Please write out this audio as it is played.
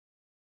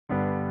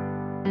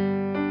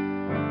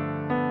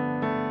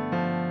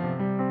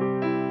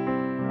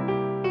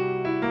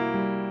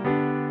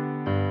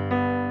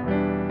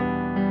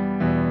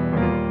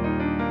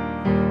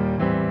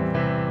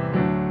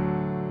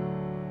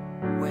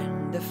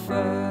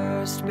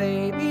first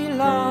baby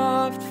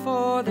loved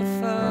for the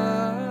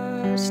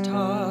first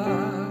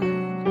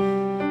time.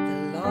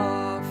 The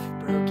love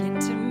broke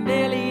into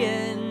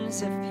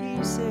millions of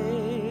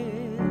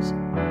pieces,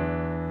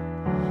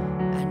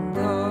 and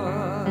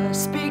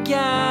thus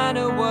began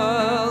a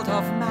world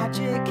of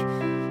magic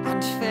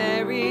and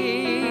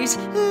fairies,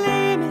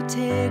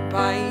 limited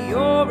by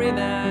your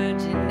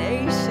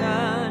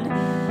imagination,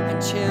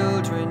 and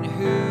children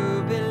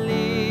who believe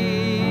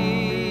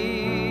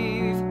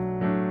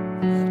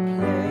the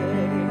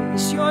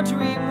place, your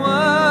dream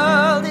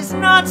world, is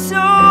not so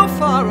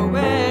far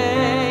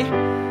away.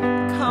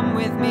 Come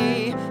with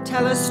me,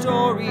 tell us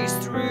stories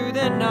through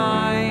the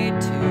night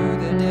to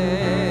the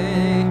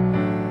day.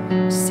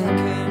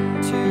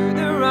 Second to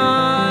the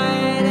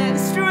right and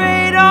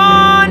straight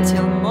on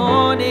till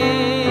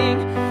morning.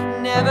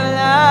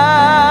 Neverland,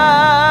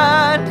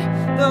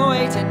 the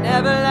way to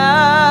Neverland.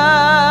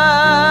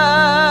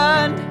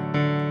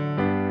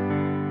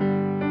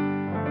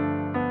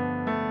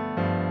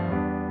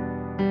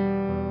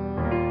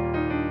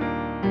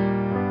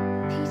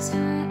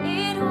 Peter,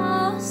 it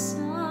all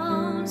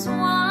sounds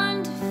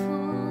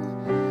wonderful,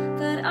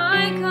 but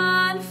I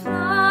can't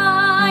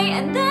fly.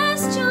 And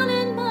there's John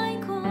and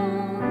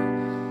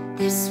Michael,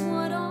 this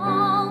would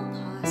all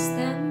pass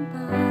them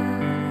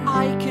by.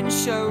 I can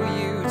show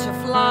you to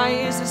fly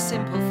is a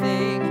simple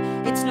thing,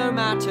 it's no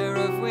matter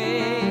of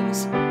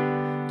wings.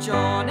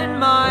 John and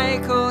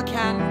Michael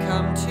can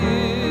come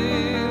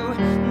too.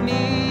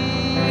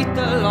 Meet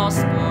the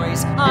lost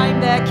boys, I'm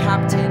their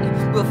captain.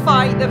 We'll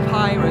fight the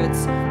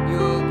pirates,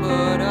 you'll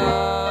put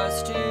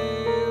us to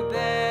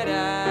bed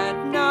at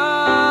night.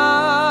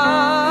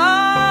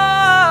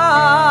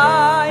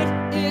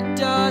 It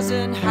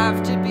doesn't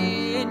have to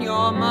be in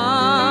your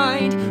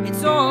mind,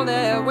 it's all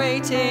there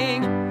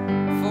waiting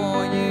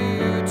for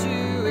you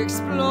to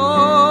explore.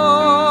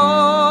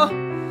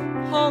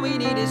 All we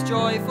need is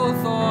joyful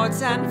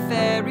thoughts and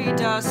fairy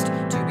dust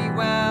to be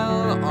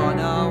well on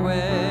our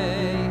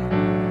way.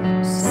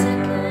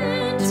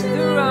 Second To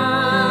the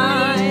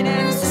right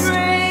and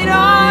straight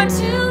on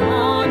till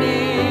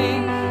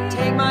morning.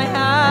 Take my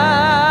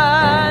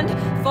hand,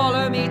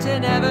 follow me to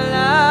Neverland.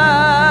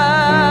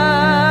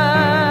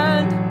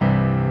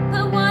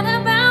 But what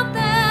about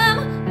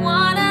them?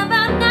 What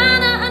about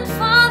Nana and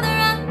Father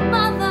and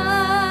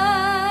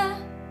Mother?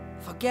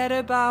 Forget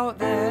about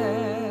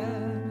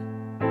them,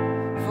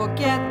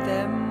 forget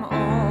them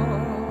all.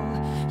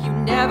 You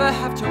never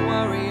have to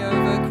worry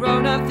over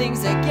grown-up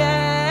things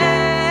again.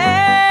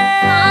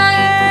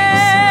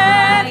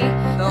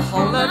 The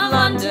whole of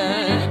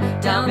London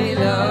down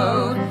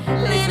below,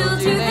 little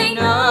do they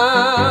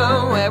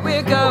know where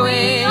we're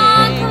going.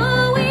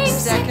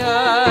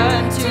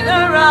 Second to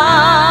the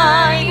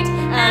right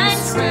and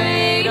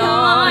straight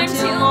on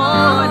till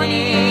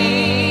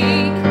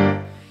morning,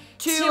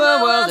 to a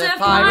world of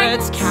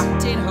pirates, captains